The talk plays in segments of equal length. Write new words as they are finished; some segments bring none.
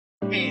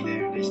Hey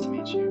there, nice to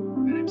meet you.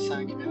 My name's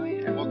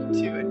Kamili, and welcome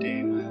to A Day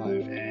in My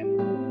Life.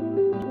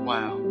 And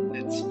wow,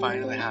 it's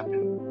finally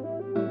happened.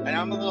 I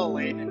know I'm a little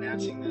late in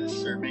announcing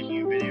this or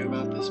making a video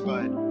about this,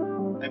 but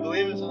I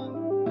believe it was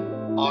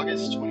on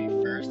August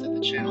 21st that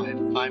the channel hit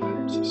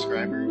 500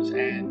 subscribers,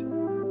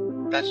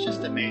 and that's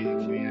just amazing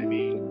to me. I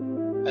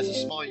mean, as a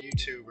small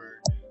YouTuber,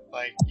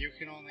 you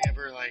can only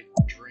ever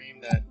dream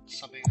that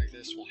something like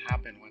this will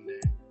happen one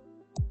day.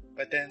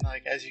 But then,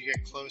 as you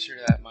get closer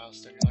to that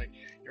milestone,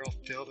 you're all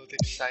filled with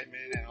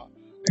excitement and all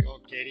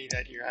giddy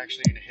that you're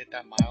actually gonna hit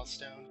that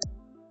milestone.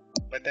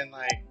 But then,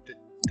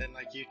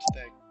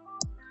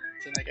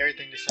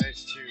 everything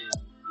decides to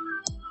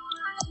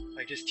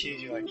just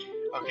tease you,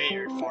 okay,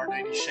 you're at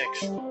 496,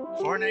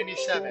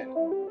 497,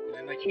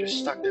 and then you're just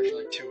stuck there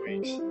for 2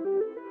 weeks.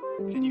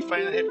 And you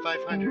finally hit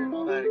 500, and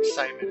all that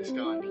excitement is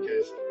gone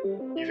because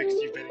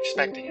you've been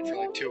expecting it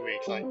for 2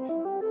 weeks.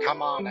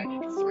 Come on, I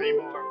need 3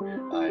 more.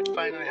 It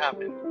finally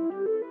happened.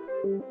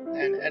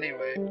 And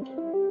anyway,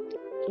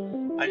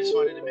 I just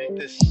wanted to make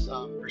this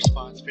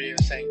response video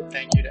saying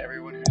thank you to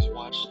everyone who's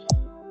watched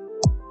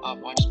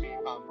me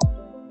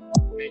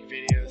make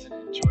videos and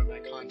enjoy my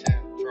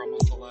content for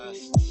almost the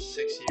last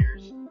 6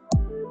 years.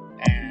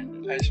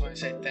 And I just want to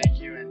say thank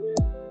you and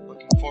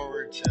looking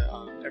forward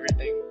to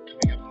everything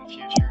coming up in the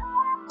future.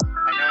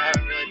 I know I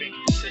haven't really been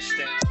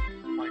consistent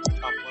with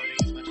uploading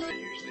as much as I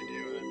usually do.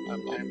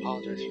 I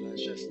apologize for that.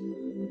 It's just,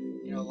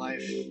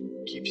 life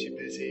keeps you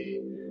busy,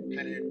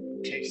 kind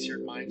of takes your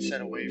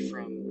mindset away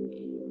from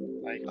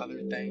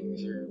other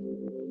things, or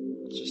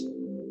just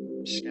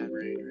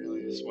scatterbrained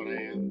really is what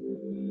I am.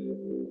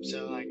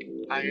 So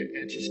I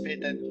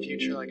anticipate that in the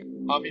future,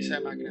 obviously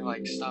I'm not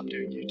gonna stop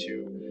doing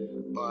YouTube,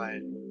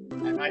 but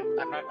I'm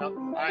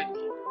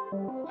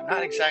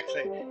not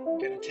exactly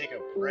gonna take a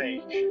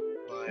break,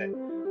 but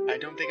I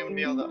don't think I'm gonna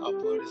be able to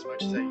upload as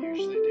much as I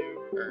usually do,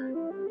 or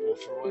well,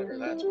 for whatever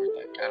that's worth.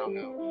 I don't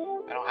know.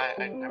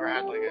 I never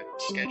had a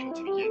schedule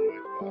to begin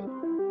with, but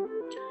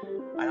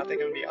I don't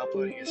think I'm gonna be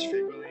uploading as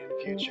frequently in the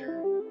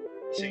future,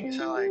 seeing as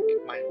how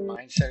my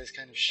mindset is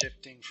kind of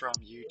shifting from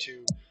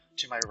YouTube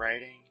to my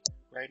writing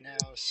right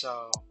now.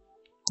 So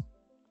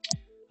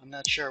I'm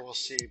not sure, we'll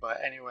see.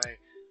 But anyway,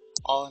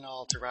 all in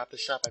all, to wrap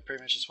this up, I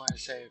pretty much just wanted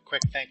to say a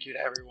quick thank you to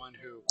everyone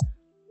who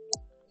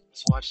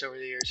has watched over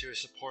the years, who has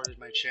supported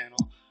my channel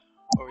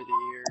over the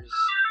years,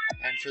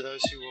 and for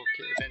those who will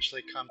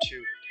eventually come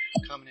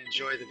and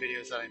enjoy the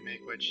videos that I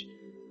make, which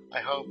I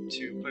hope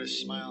to put a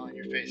smile on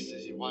your faces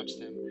as you watch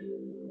them,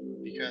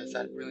 because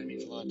that really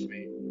means a lot to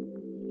me.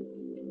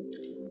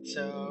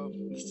 So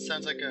this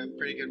sounds like a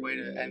pretty good way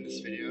to end this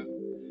video.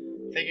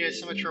 Thank you guys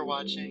so much for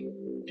watching.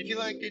 If you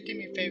liked it, do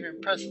me a favor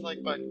and press the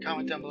like button,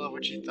 comment down below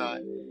what you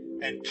thought,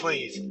 and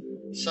please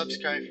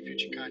subscribe for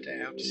future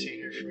content. I hope to see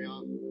and hear from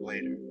y'all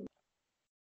later.